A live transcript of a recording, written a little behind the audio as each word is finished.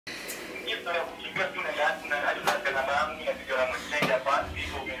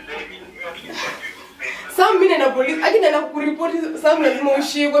Sam mimi na polisi, akina na kuripoti Sam lazima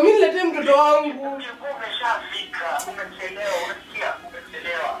ushikwe. Mimi niletee mtoto wangu. Umeshafika, umechelewa, unasikia?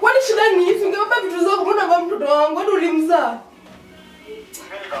 Umechelewa. Kwani shida ni hivi? Ungebeba vitu zako mbona baba mtoto wangu? Hadi ulimzaa. Mimi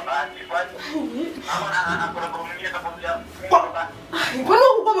babaki kwani? Ama akona kumwambia atakuja. Kwani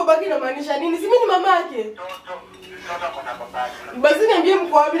uko babaki inamaanisha nini? Si mimi ni mamake. Mtoto akona babaki. Basi niambie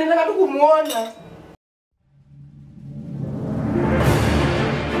mko wapi? Nataka tu kumuona.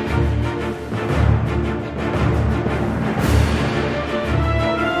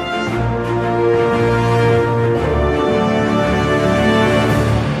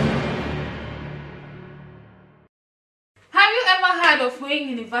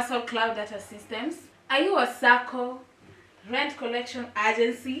 Universal Cloud Data Systems. Are you a circle, rent collection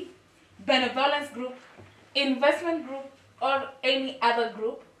agency, benevolence group, investment group, or any other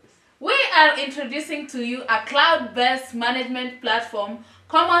group? We are introducing to you a cloud-based management platform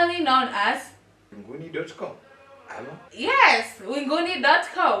commonly known as Winguni.com. Yes,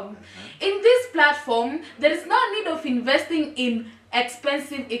 Winguni.com. In this platform, there is no need of investing in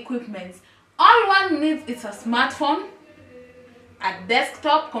expensive equipment. All one needs is a smartphone, a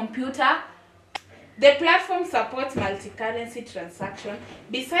desktop computer. The platform supports multi-currency transaction.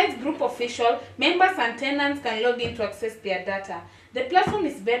 Besides group official, members and tenants can log in to access their data. The platform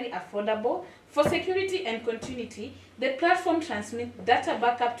is very affordable. For security and continuity, the platform transmits data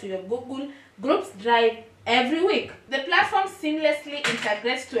backup to your Google Groups Drive every week. The platform seamlessly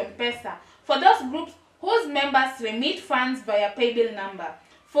integrates to M-Pesa for those groups whose members remit funds via paybill number.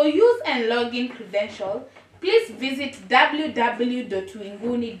 For use and login credentials, please visit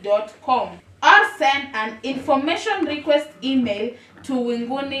www.winguni.com or send an information request email to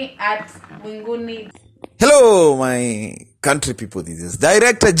winguni@winguni. Hello my country people, this is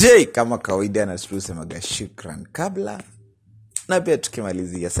Director J kama kawaida na tulusemaga shukran kabla na pia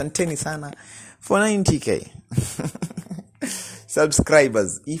tukimalizia. Asanteni sana for 90k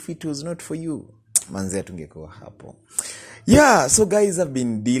subscribers. If it was not for you, manze tungekuwa hapo. Yeah, so guys, I've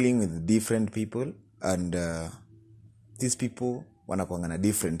been dealing with different people and these people wanakuanga na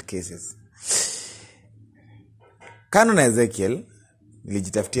different cases. Kano na Ezekiel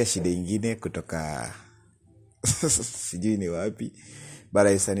nilijitafutia shida ingine kutoka sijui ni wapi, but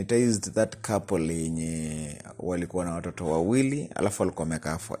I sanitized that couple yenye walikuwa na watoto wawili alafu walikuwa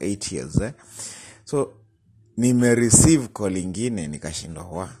wamekaa for 8 years So nime receive call ingine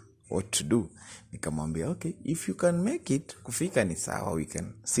nikashindwa what to do. Nikamwambia okay, if you can make it kufika ni sawa, we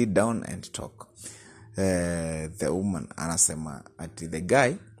can sit down and talk. The woman anasema ati the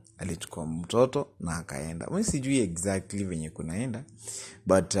guy alichukua mtoto na akaenda. Mimi sijui exactly venye kunaenda,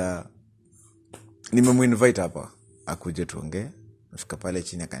 but nimemuinvite hapa akuje tuongee. Nafika pale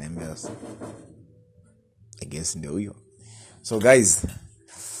chini akaniambia I guess ndio huyo. So guys,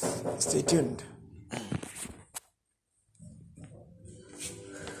 stay tuned.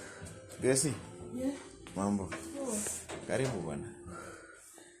 Besi? Yeah. Mambo. Karibu bwana.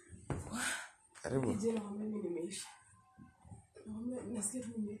 Karibu. Jana mimi nimeisha. Nasikia tu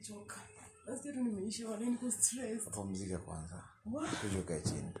nimechoka. Nasikia tu nimeisha, wala niko stress. Pumzika kwanza. Kuja kaa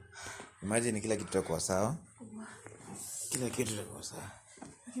chini. Imagine kila kitu kitakuwa sawa. Kila kitu kitakuwa sawa.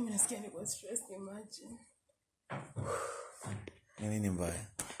 Mimi nasikia niko stress, imagine. Nini mbaya?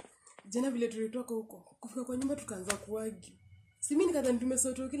 Jana vile tulitoka huko, kufika kwa nyumba tukaanza kuagi. Si mimi nikadhani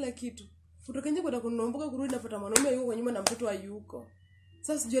tumesoto kila kitu. Kutoka nje kwenda kunomboka kurudi napata mwanaume yuko kwa nyumba na mtoto hayuko.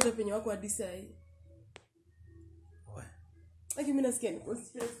 Sasa sijui hata penye wako hadi saa hii. Lakini mimi nasikia niko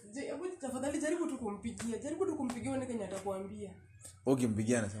stress. Je, hebu tafadhali jaribu tu kumpigia. Jaribu tu kumpigia uone kenya atakwambia.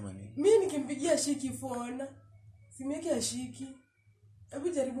 Ukimpigia anasema nini? Mimi nikimpigia shiki phone. Simu yake ashiki. Hebu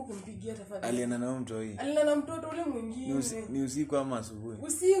jaribu kumpigia tafadhali. Aliana na mtoto hii. Aliana na mtoto ule mwingine. Ni usiku ama asubuhi?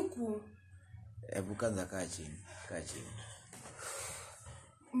 Usiku. Hebu kwanza kaa chini. Kaa chini.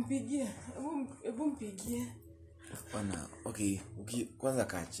 Mpigie. Hebu mpigie. Bwana, okay, kwanza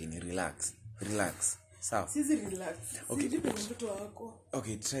kaa chini, relax. Sawa. Sisi relax. Okay. Sijui kwa mtoto wako.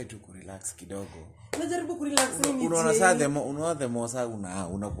 Okay, try to kurelax kidogo. Najaribu kurelax nini? Unaona saa unaona mosa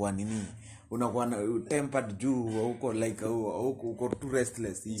unakuwa nini? Unakuwa tempered juu huko like uko too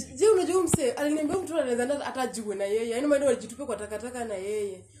restless hivi. Je, unajua mse aliniambia mtu anaweza hata jiwe na yeye. Yaani mimi alijitupe kwa takataka na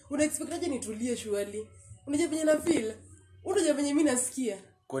yeye. Una expect aje nitulie shwali? Unajua venye na feel? Unajua venye mimi nasikia?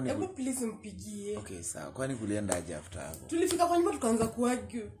 Hebu please mpigie. Okay, sawa. Kwani kulienda aje after hapo? Tulifika kwa nyumba tukaanza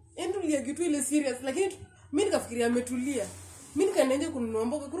kuargue. Yaani tuliargue tu ile serious, lakini mimi nikafikiria ametulia. Mimi nikaenda nje kununua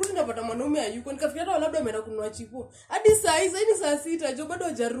mboga, kurudi napata mwanaume hayuko. Nikafikiria hata labda ameenda kununua chipo. Hadi saa hizi ni saa 6, jo bado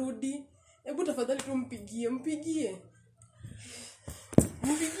hajarudi. Hebu tafadhali tu mpigie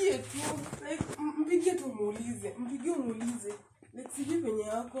tu. umuulize. Let's see venye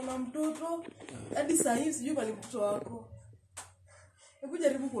yako na mtoto. Hadi saa hii sijui bali mtoto wako. Hebu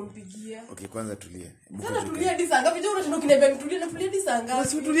jaribu kumpigia. Okay, kwanza tulie. Sasa tulia hadi saa ngapi? Je, unashinda ukiniambia nitulie na tulia hadi saa ngapi?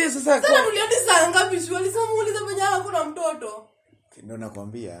 Basi tulie sasa. Sasa tulia hadi saa ngapi? Shwali sema muulize venye yako na mtoto. Ndio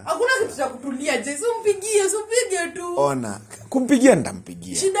nakwambia. Hakuna kitu cha kutulia. Je, umpigie, usipige tu. Ona, kumpigia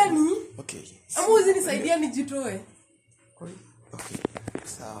nitampigia. Shida ni? Okay. Amuzi nisaidia nijitoe. Okay.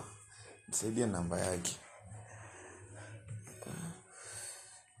 Sawa. Nisaidia namba yake.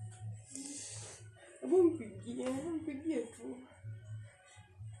 Mpigie tu.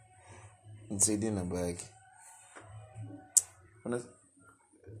 Nisaidie namba yake.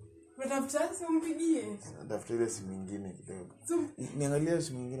 Unatafuta simu mpigie. Natafuta ile simu nyingine kidogo. Niangalie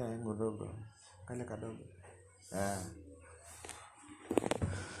simu nyingine yangu ndogo. Kale kadogo.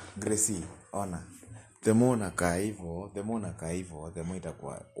 Gracie, ona. The more unakaa hivyo, the more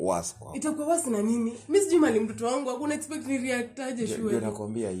itakuwa worse. Itakuwa worse na nini? Mimi sijui mali mtoto wangu, hakuna expect ni react aje shule. Ndio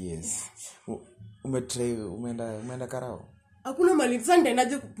nakwambia yes. Umeenda Karao? Hakuna mali sasa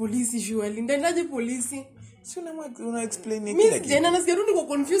ndaendaje polisi shule. Ndaendaje polisi? Si una explain kila kitu. Mimi jana nasikia tu niko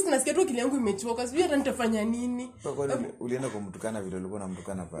confused, nasikia tu akili yangu imechoka. Sijui hata nitafanya nini. Kwa ulienda kumtukana vile ulikuwa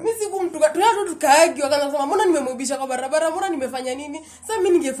unamtukana pale. Mimi sikumtukana. Tunato tukaagi wakaanza kusema mbona nimemwibisha kwa barabara, mbona nimefanya nini? Sasa mimi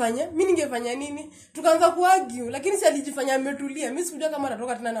ningefanya nini? Tukaanza kuagi, lakini si alijifanya ametulia. Mimi sikujua kama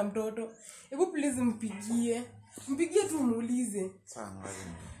atatoka tena na mtoto. Hebu please mpigie. Mpigie tu muulize. Sawa,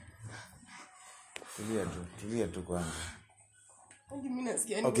 tulia tu kwanza. Mimi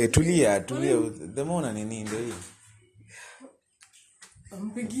nasikia. Okay, tulia. The more nini ndio hii.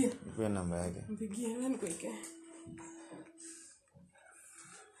 Mpigie. Nipe namba yake. Mpigie, nani kwake?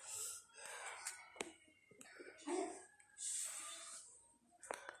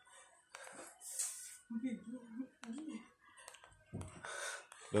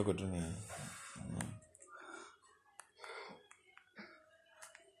 Dogo tu ni.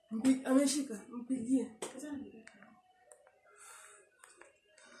 Ameshika, mpigie.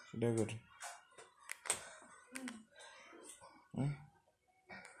 Dogo tu.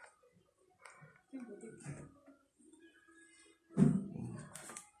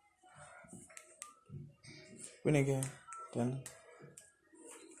 Winege tena.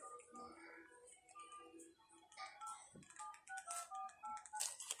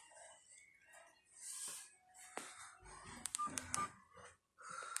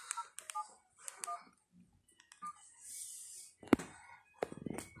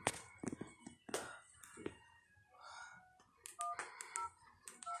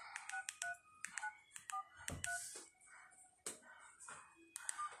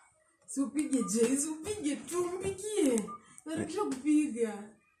 Supige Jay, supige tu, mpigie. Narekisha kupiga.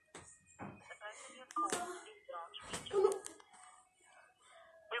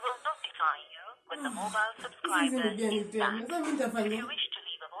 We will notify you when the mobile subscriber is back. If you wish to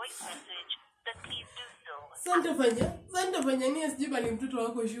leave a voice message, then please do so. Sasa nitafanya nini sijui bali mtoto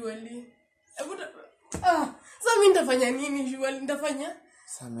wako shwali. Sasa mimi nitafanya nini shwali?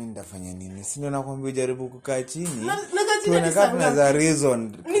 Sasa mimi nitafanya nini? Si ndio nakwambia ujaribu kukaa chini. Tunakaa za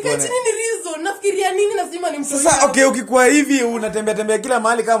reason. Nikaa chini ni reason. Nafikiria nini na sima ni mtoto. Sasa okay, ukikuwa hivi unatembea kila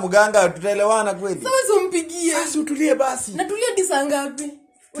mahali kama mganga, tutaelewana kweli? Sasa umpigie. Sasa utulie basi. Natulia hadi saa ngapi?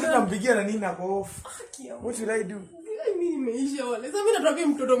 Unampigia na nini hapo off? What should I do? Mimi nimeisha wale. Sasa mimi nataka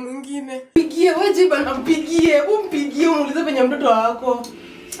mtoto mwingine. Pigie wewe jiba na mpigie. Umpigie umuulize penye mtoto wako.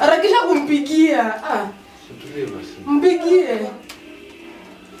 Harakisha kumpigia. Utulie basi. Mpigie.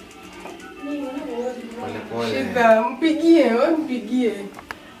 Shika, mpigie.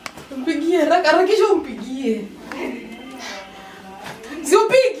 Mpigie, harakisha umpigie. Si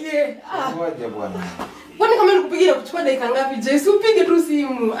upige. Ngoja bwana. Kwani kama nikupigia kuchukua dakika ngapi? Je, si upige tu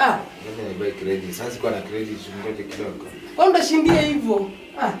simu. Ngoja ni buy credit. Sasa siko na credit, ngoja kidogo. Kwa nini unashindia hivyo?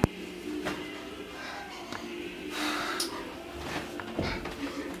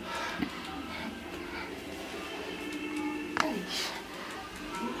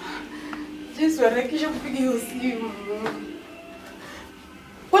 Yesu harakisha kupiga hiyo simu.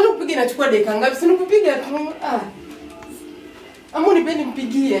 Kwani kupiga inachukua dakika ngapi? Si nikupiga tu. Ama unipende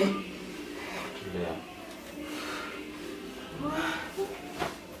mpigie. Ndio.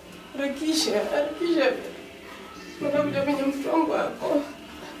 Harakisha. Mbona kwenye mtongo wako?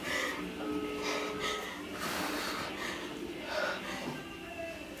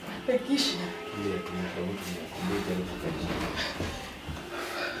 Harakisha. Ndio tunataka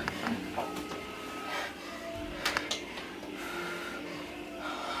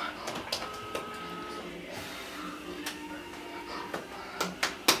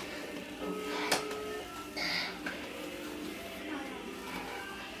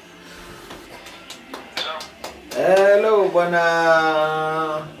Hello? Hello bwana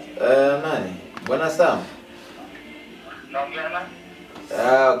nani? Bwana Sam. Naongea na?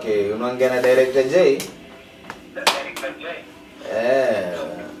 Okay, unaongea na Director J? Director J.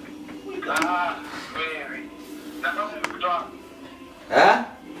 Wewe. Namba mkutoa.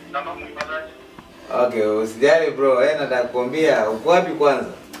 Namba mkutoa. Okay, usijali bro, nataka kukuambia uko wapi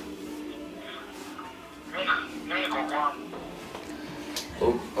kwanza? Mimi niko kwangu.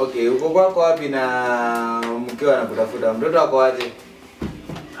 Okay, uko kwako wapi na mkeo anakutafuta? Mtoto wako aje?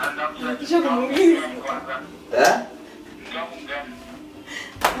 Kisha kumuuliza.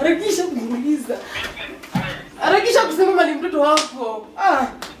 Harakisha kumuuliza. Harakisha kusema mali mtoto wako.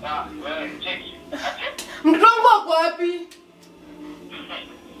 Wewe check. Mtoto wangu wako wapi?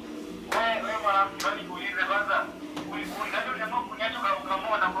 Wewe mwana kuulize kwanza.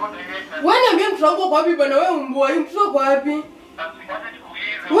 Wewe niambie mtoto wangu wako wapi bwana, wewe mbwa, mtoto wako wapi?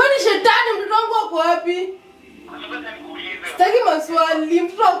 Wewe ni shetani, mtoto wangu wako wapi? Sitaki maswali,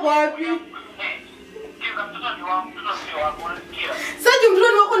 mtoto wako wapi? Sasa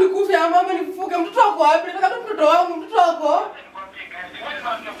mtoto wako nikufe ama mama nikufuke, mtoto wako wapi? Nataka mtoto wangu, mtoto wako.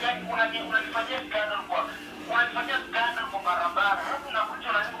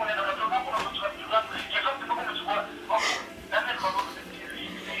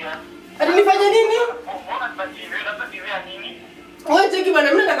 Ati nifanye nini? Wewe cheki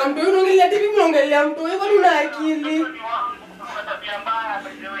bana, mimi nataka mtoto unaongelea TV, mimi naongelea mtoto. Wewe kwani una akili?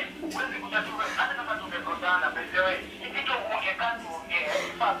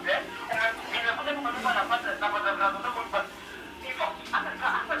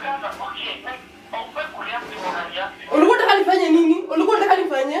 Ulikuwa unataka nifanye nini? Ulikuwa unataka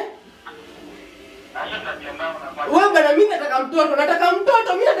nifanye? Wewe bana, mimi nataka mtoto,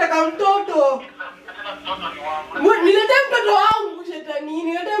 mimi nataka mtoto. Niletee mtoto wangu shetani,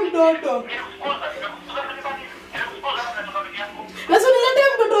 niletee mtoto. Sasa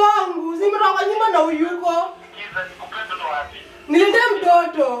niletee mtoto wangu, si mtoto wa nyumba na uyuko. Niletee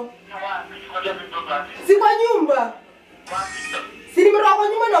mtoto. Si kwa nyumba. Si mtoto wa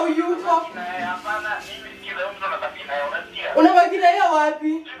nyumba na uyuko. Unabaki na yeye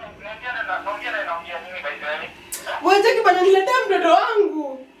wapi? Wewe cheki bana, niletee mtoto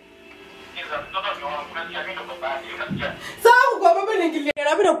wangu. Sawa kwa baba niingilia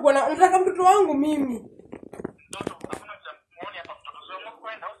na mimi nakuona nataka mtoto wangu mimi.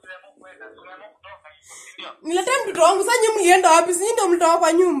 Niletee mtoto wangu, sasa nyinyi mlienda wapi? Si ndio mtoto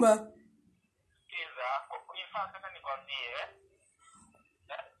kwa nyumba?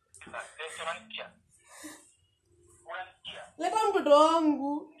 Leta mtoto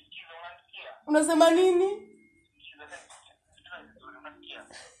wangu. Unasema nini?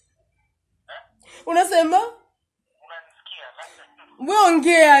 Unasema? Wewe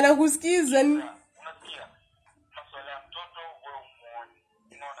ongea na kusikiza. Unasikia? Masuala ya mtoto wewe umuone.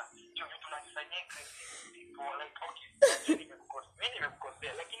 Unaona? Hiyo vitu unanifanyia mimi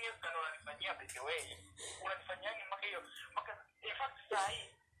nimekukosea, lakini hiyo kana unanifanyia by the way. Unanifanyia mpaka hiyo mpaka in fact saa hii.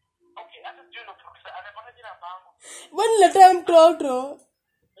 Okay, hata sio ndo anapata jina bangu. Wewe niletee mtoto.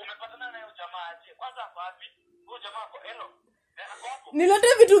 Umepatana na huyo jamaa aje? Kwanza wapi? Huyo jamaa kwa hello.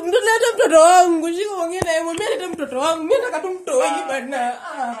 Niletee vitu, niletee mtoto wangu. Shika ongea na yeye, mwambie niletee mtoto wangu. Mimi nataka tu mtoto wangu bana.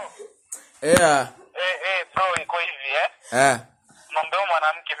 Bro iko hivi mambo ya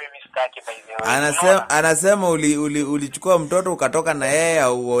mwanamke mimi sitaki by the way. Anasema ulichukua mtoto ukatoka na yeye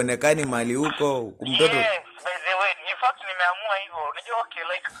au uonekani mali huko mtoto. Yes, by the way, in fact nimeamua hivyo. Unajua okay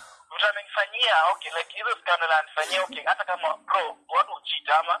like utanifanyia okay like hizo scandal anifanyia okay hata kama bro watu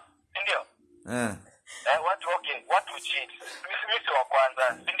uchitama, ndio? Watu cheat. Mimi si wa kwanza,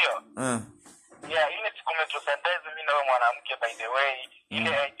 ndio? Yeah, ile siku umetusendeza mimi na wewe mwanamke by the way.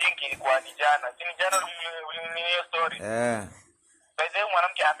 Ile I think ilikuwa ni jana. Si ni jana hiyo story. By the way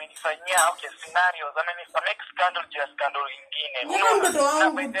mwanamke amenifanyia okay scenarios, make scandal just scandal nyingine.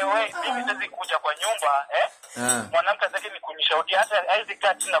 Unaona? By the way, mimi siwezi kuja kwa nyumba, mwanamke atake nikunyishauti hata haizi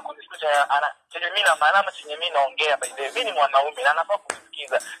kati na kunisikiza chenye mimi na maana chenye mimi naongea by the way. Mimi ni mwanaume na nafaa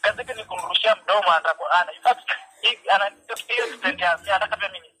kusikiza. Kazi yake ni kumrushia mdomo ana in fact hiyo stand ya anataka pia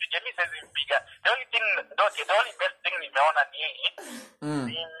mimi nipige, mimi siwezi mpiga. The only best thing nimeona ni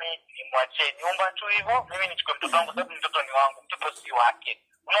mimi nimwache nyumba tu hivyo, mimi nichukue mtoto wangu sababu mtoto ni wangu, mtoto si wake.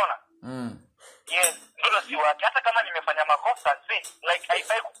 Unaona? Yes, mtoto si wake. Hata kama nimefanya makosa, like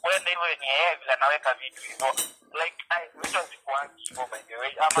haifai kukwenda hivyo ni yeye vile anaweka vitu hivyo. Like vitu zikuangi hivyo by the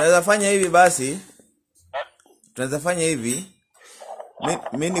way. Tunaweza fanya hivi basi. Tunaweza fanya hivi.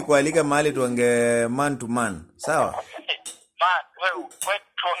 Mimi nikualika mahali tuongee man to man. Sawa? Wewe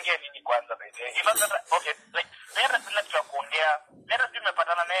tuongee nini kwanza by the way? Okay, like mimi nataka kuongea. Mimi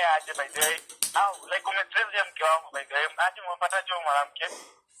nimepatana naye aje by the way. Au like umetrezea mke wangu by the way. Ati umempata jo mwanamke?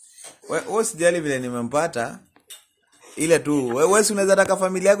 Wewe sijali vile nimempata. Ile tu wewe si unaweza taka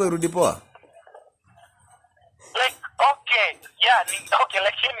familia yako irudi poa. Like okay, yeah, okay,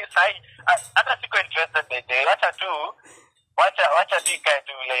 lakini sai hata siko interested by the way. Wacha ikae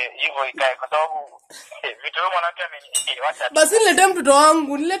tu ile hivyo ikae kwa sababu vitu wewe mwanamke wacha. Basi nilete mtoto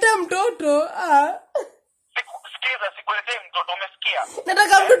wangu, nilete mtoto. Sikiza, sikuletee mtoto, umesikia?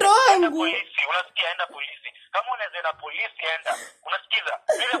 Nataka mtoto wangu. Polisi, unasikia, enda polisi. Kama unaweza enda polisi enda. Unasikiza?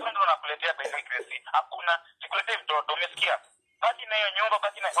 Mimi hapo ndo nakuletea by the grace. Hakuna, sikuletee mtoto, umesikia? Baki na hiyo nyumba,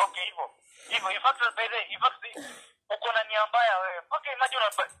 baki na okay hivyo. In fact by the uko na nia mbaya wewe. Okay, imagine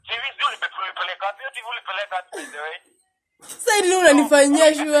TV ulipeleka wapi? TV ulipeleka by the way. Sasa ndio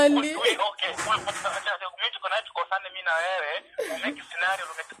unanifanyia shwali. Okay, mimi tuko sana mimi na wewe. Make scenario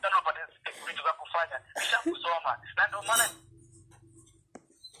umekutana upate vitu za kufanya. Kisha kusoma. Na ndio maana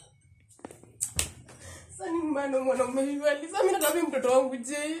sasa ni mwanaume shwali. Sasa mimi nataka mtoto wangu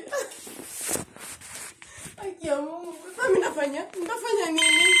je. Akia Mungu. Sasa mimi nitafanya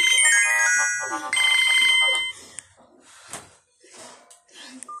nini?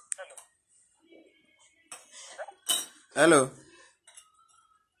 Hello.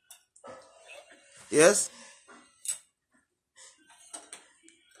 Yes.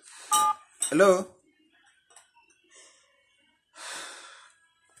 Hello.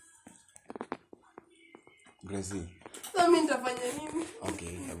 Gracie. Sasa mimi nitafanya nini? Okay,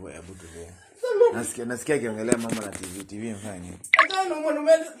 hebu tulia. Nasikia kiongelea mambo na TV mfanya nini? Hata na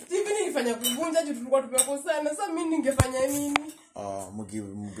mwanaume TV nilifanya kuvunja juu tulikuwa tumekosana. Sasa mimi ningefanya nini?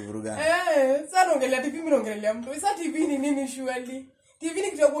 Mkivurugana. Sasa naongelea TV, mimi naongelea mtoto. Sasa TV ni nini shwali? TV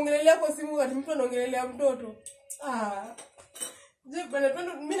ni kitu kuongelea kwa simu wakati mtu anaongelea mtoto. Je,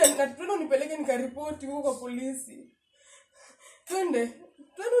 bana mimi nataka nipeleke nikaripoti huko kwa polisi. Twende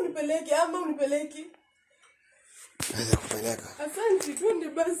unipeleke ama unipeleke? Naweza kupeleka. Asante, twende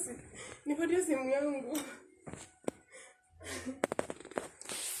basi. Nipatie simu yangu.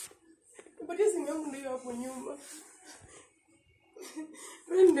 Nipatie simu yangu ndio hapo nyuma.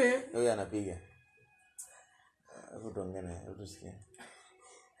 Twende. Huyu anapiga. Hebu tuongee, hebu tusikie.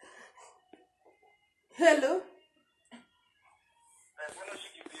 Hello.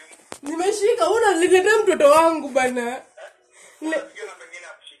 Nimeshika, unaniletea mtoto wangu bana.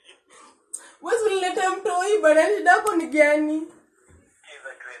 Wewe unilete mtoi bana, shida yako ni gani?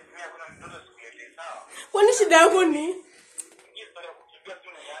 Kwani shida yako ni?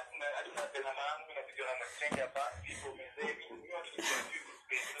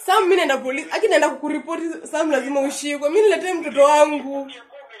 Sam mimi naenda polisi, naenda kukuripoti. Sam lazima ushikwe. Mimi nilete mtoto wangu.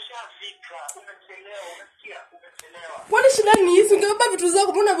 Kwani shida ni hizi? Ungebeba vitu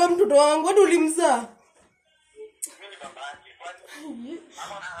zako, mbona baba mtoto wangu? Hadi ulimzaa.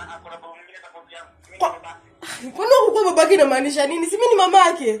 Kwani ukukua babake inamaanisha nini? Si mimi ni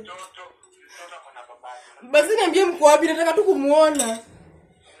mamake. Basi niambie mko wapi, nataka tu kumuona.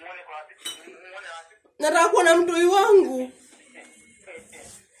 Nataka kuona mtoi wangu.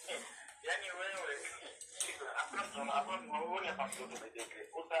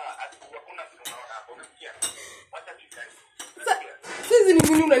 Sisi ni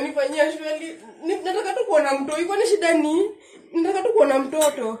nini unanifanyia shwali? Nataka tu kuona mtoi, kwani shida ni? Nataka tu kuona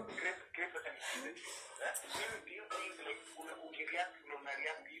mtoto.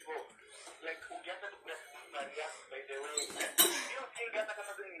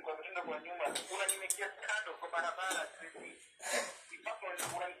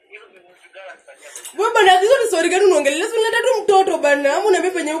 Wewe bana, hizo ni story gani unaongelea? Sasa unaleta tu mtoto bana, ama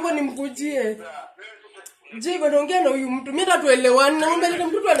unaambia penye huko nimkujie. Je, bana ongea na huyu mtu. Mimi hatuelewani. Naomba leta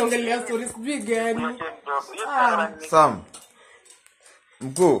mtoto anaongelea stories sijui gani. Sam.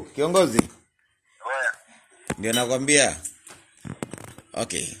 Mkuu, kiongozi. Ndio nakwambia.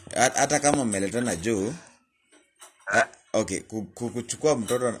 Okay, hata kama mmeletana juu. Okay, kuchukua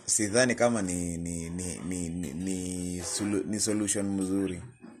mtoto sidhani kama ni solution mzuri.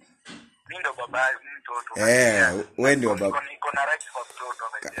 Ndio baba mtoto. Wewe ndio baba. Niko na right kwa mtoto.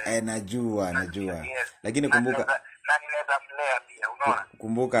 Najua. Lakini kumbuka na ninaweza mlea pia, unaona?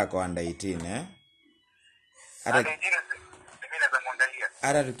 Kumbuka ako under 18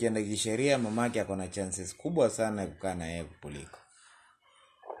 Hata tukienda kisheria mamake ako na chances kubwa sana kukaa na yeye kuliko.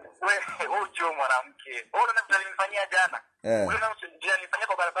 Wewe ucho mwanamke. Wewe unaweza kunifanyia jana. Unaweza kunifanyia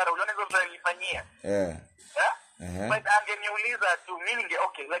kwa barabara, unaweza kunifanyia. But angeniuliza tu mimi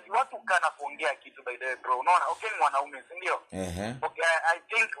okay, like watu kana kuongea kitu by the way bro. Unaona? Okay ni mwanaume, si ndio? Okay, I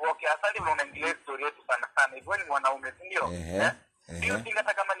think asante unaongelea story yetu sana. Hivyo ni mwanaume, si ndio? Ndio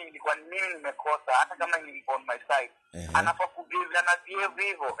hata kama nilikuwa mimi nimekosa, hata kama nilikuwa on my side. Anafaa kugive anabehave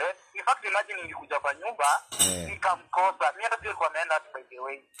hivyo. In fact imagine nilikuja kwa nyumba nikamkosa. Mimi hata sikuwa naenda by the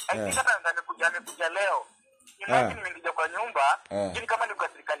way. I think hata amekuja leo. Imagine ningekuja kwa nyumba, jini kama ni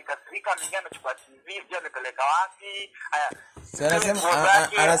kasirika mingi amechukua TV, sio amepeleka wapi?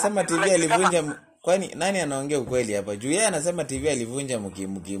 Anasema TV alivunja. Kwani nani anaongea ukweli hapa? Juu yeye anasema TV alivunja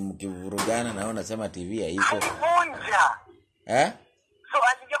mkivurugana na unasema TV haiko. Alivunja. So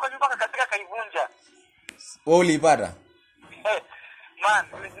aliingia kwa nyumba akakasika kaivunja. Wewe ulipata? Man,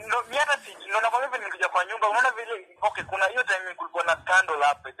 mimi hata nakwambia nilikuja kwa nyumba, unaona vile okay kuna hiyo time kulikuwa na scandal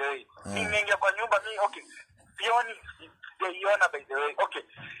hapo the way. Mimi nimeingia kwa nyumba mimi okay. Sioni by the way. Okay.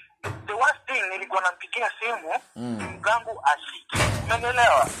 The worst thing nilikuwa nampikia simu, mgangu ashiki.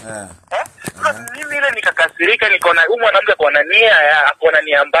 Umeelewa? Mimi ile nikakasirika nikaona huyu mwanamke akona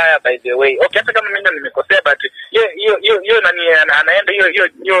nia mbaya by the way. Okay, hata kama mimi nimekosea but hiyo nani anaenda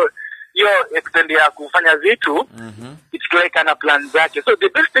hiyo extend ya kufanya vitu it's like ana plan zake. So the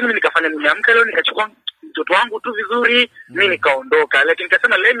best thing nikafanya nimeamka leo nikachukua mtoto wangu tu vizuri, mimi nikaondoka. Lakini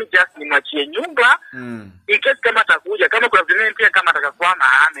nikasema let me just nimachie nyumba. Ikesi kama atakuja, kama kuna vingine pia kama atakakwama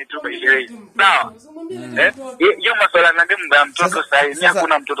ame tu by the way. Sawa? Hiyo masuala na mimi mbaya mtoto sasa hivi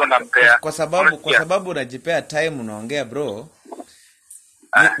hakuna mtoto nampea. Kwa sababu unajipea time unaongea bro.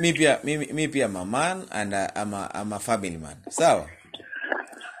 Mimi pia maman and I'm a family man. Sawa?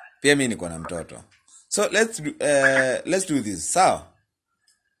 Pia mimi niko na mtoto. So let's do this. Sawa?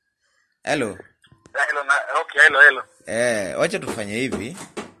 Hello. Hello. Wacha tufanye hivi.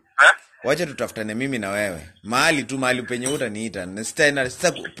 Wacha tutafutane mimi na wewe. Mahali penye utaniita.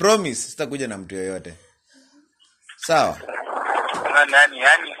 Promise sitakuja na mtu yoyote. Sawa?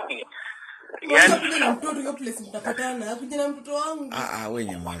 Yani na mtoto hiyo place mtakutana. Kuja na mtoto wangu. Wewe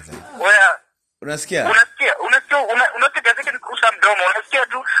nyamaza. Wewe unasikia gazeti nikusha mdomo. Unasikia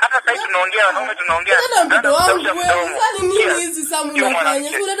tu hata sasa hivi tunaongea wanaume tunaongea. Na mtoto wangu wewe. Sasa nini hizi samu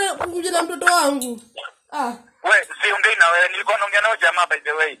unafanya? Unataka kuja na mtoto wangu? Wewe siongei na wewe, nilikuwa naongea nao jamaa by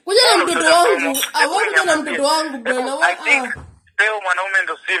the way. Kuja na mtoto wangu. Wewe na mtoto wangu bwana. I think leo mwanaume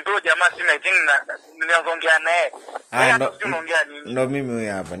ndo ndio jamaa si I think ninaongea naye. Wewe unaongea nini? Ndo mimi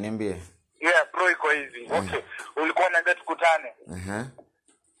huyu hapa, niambie. Yeah, bro iko hivi. Okay. Ulikuwa unaambia tukutane.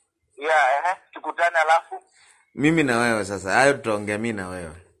 Tukutane alafu mimi na wewe sasa. Hayo tutaongea mimi na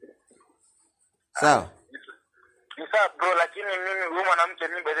wewe. Sawa? Sawa bro, lakini mimi huyu mwanamke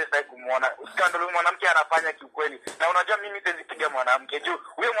mimi bado sasa kumuona. Scandal huyu mwanamke anafanya kiukweli. Na unajua mimi sizipiga mwanamke. Juu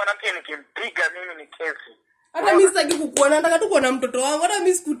huyo mwanamke nikimpiga mimi ni kesi. Hata mimi sitaki kukuona, nataka tu kuona mtoto wangu. Hata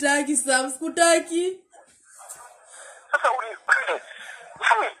mimi sikutaki, sikutaki. Sasa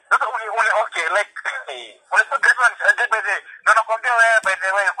okay, like unasema that by the no nakwambia wewe by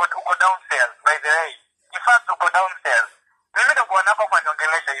the way uko downstairs by the way. In fact uko downstairs. Mimi ndo bwana wako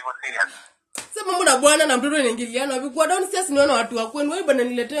aniongelesha hivyo serious. Sema mbona bwana na mtoto inaingiliana? Kwa downstairs niona watu wa kwenu. Wewe bwana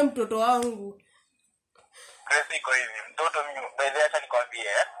niletee mtoto wangu. Kesi iko hivi. Mtoto mimi by the way acha nikwambie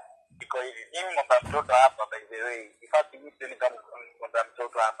iko hivi. Mimi ngomba mtoto hapa by the way. In fact mimi sio ngomba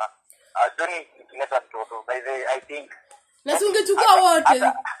mtoto hapa. Don't nikileta mtoto by the way I think na si ungechukua wote.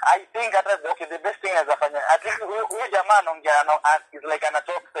 I think okay the best thing azafanya at least huyu jamaa anaongea is like ana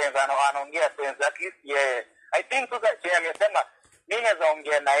talk sense anaongea sense at least I think so that yeye amesema mimi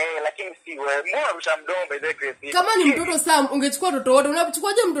naongea na yeye lakini si wewe mbona ushamdomo by the crazy. Kama ni mtoto Sam ungechukua mtoto wote.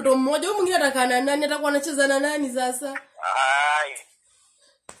 Unachukuaje mtoto mmoja? Huyu mwingine atakaa na nani? Atakuwa anacheza na nani sasa?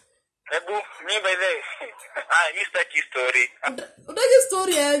 Hebu mimi by the Mr. Story. Utaki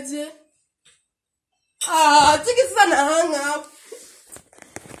story aje? Chiki sana hang up.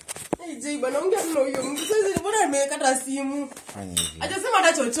 Bwana ongea na huyo mtu. Sasa mbona nimekata simu? Hajasema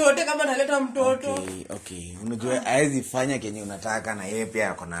hata chochote kama analeta mtoto. Okay. Unajua haizi fanya kenye unataka na yeye pia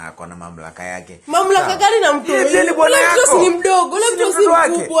akona mamlaka yake. Mamlaka gani na mtoto? Yule mtoto ni mdogo, yule mtoto si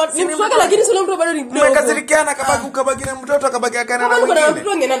mkubwa. Ni mtoto lakini yule mtoto bado ni mdogo. Umekasirikiana kabaki na mtoto akabaki akana na mwingine. Kuna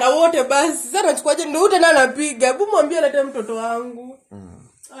mtoto ngena na wote basi. Sasa nachukuaje ndio ute na anapiga. Hebu mwambie alete mtoto wangu.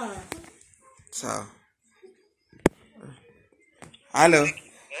 Sawa. Hello.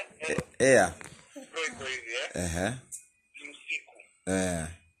 Yeah. Usiku. Na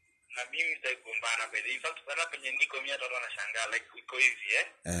mimi sitagombana by the fact sana penye niko mimi hata wanashangaa like iko hivi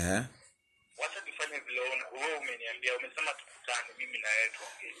wacha tufanye vile wewe umeniambia umesema tukutane mimi na wewe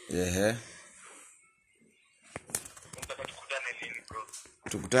tuongee. Unataka tukutane lini bro?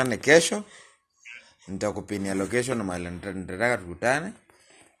 Tukutane kesho. Nitakupinia location na mahali nitataka tukutane.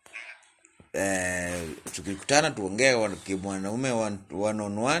 Tukikutana tuongee kimwanaume one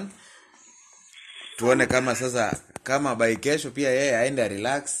on one. Tuone kama sasa kama by kesho pia yeye aende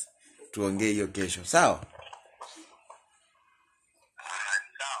relax tuongee hiyo kesho. Sawa?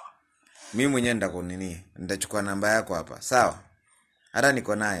 Sawa. Mimi mwenyewe nitachukua namba yako hapa. Sawa? Hata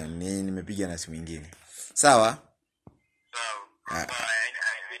niko nayo, nimepiga na simu nyingine. Sawa? Sawa.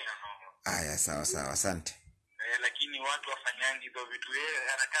 Aya, sawa, asante. Lakini watu wafanyangi hivyo vitu.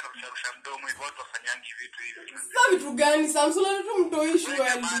 Anakana kusharusha mdomo hivyo, watu wafanyangi vitu hivi. Sasa vitu gani? Samsula tu mtoishi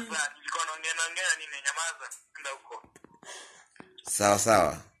wali. Nilikuwa naongea nini? Nyamaza. Nenda huko.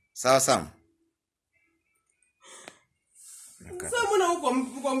 Sawa. Sam. Sasa mbona uko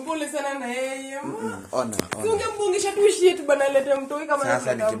mpole sana na yeye? Ona. Ungemgongesha tu shit bana, lete mtoi kama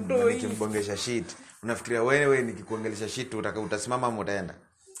sasa nikimbongesha shit. Unafikiria wewe nikikuongelesha shit utasimama ama utaenda?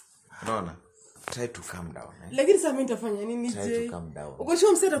 Unaona? Try to calm down. Lakini sasa mimi nitafanya nini je? Try to calm down. Uko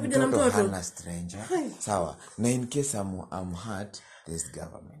sure mseta kuja na mtoto? Hana stranger. Sawa. Na in case I'm hurt, there's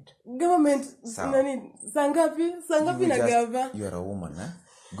government. Government nani? Sangapi na gava? You are a woman, eh?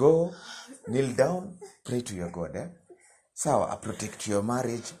 Go kneel down, pray to your God, eh? Sawa, protect your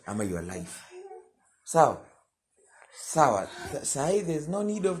marriage ama your life. Sawa. Sahi, there's no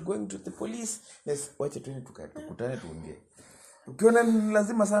need of going to the police. Wacha tukutane tuongee. Ukiona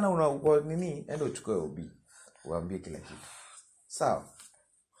lazima sana uko nini, enda uchukue Hubby. Waambie kila kitu. Sawa.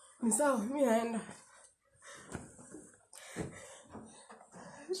 Ni sawa, mimi naenda.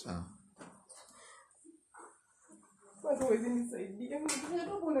 Sawa. Sasa wewe nisaidia.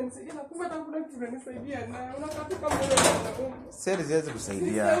 Unanisaidia na kumbe hata kuna kitu unanisaidia na unakatuka mbele. Sasa siwezi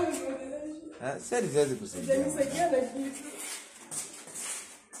kusaidia. Sasa siwezi kusaidia. Unanisaidia na kitu.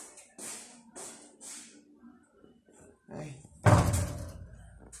 Hey.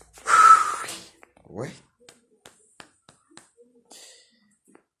 Wait.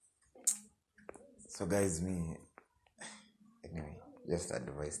 So guys, anyway, just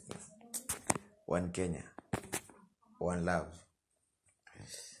advice this. One Kenya, one love.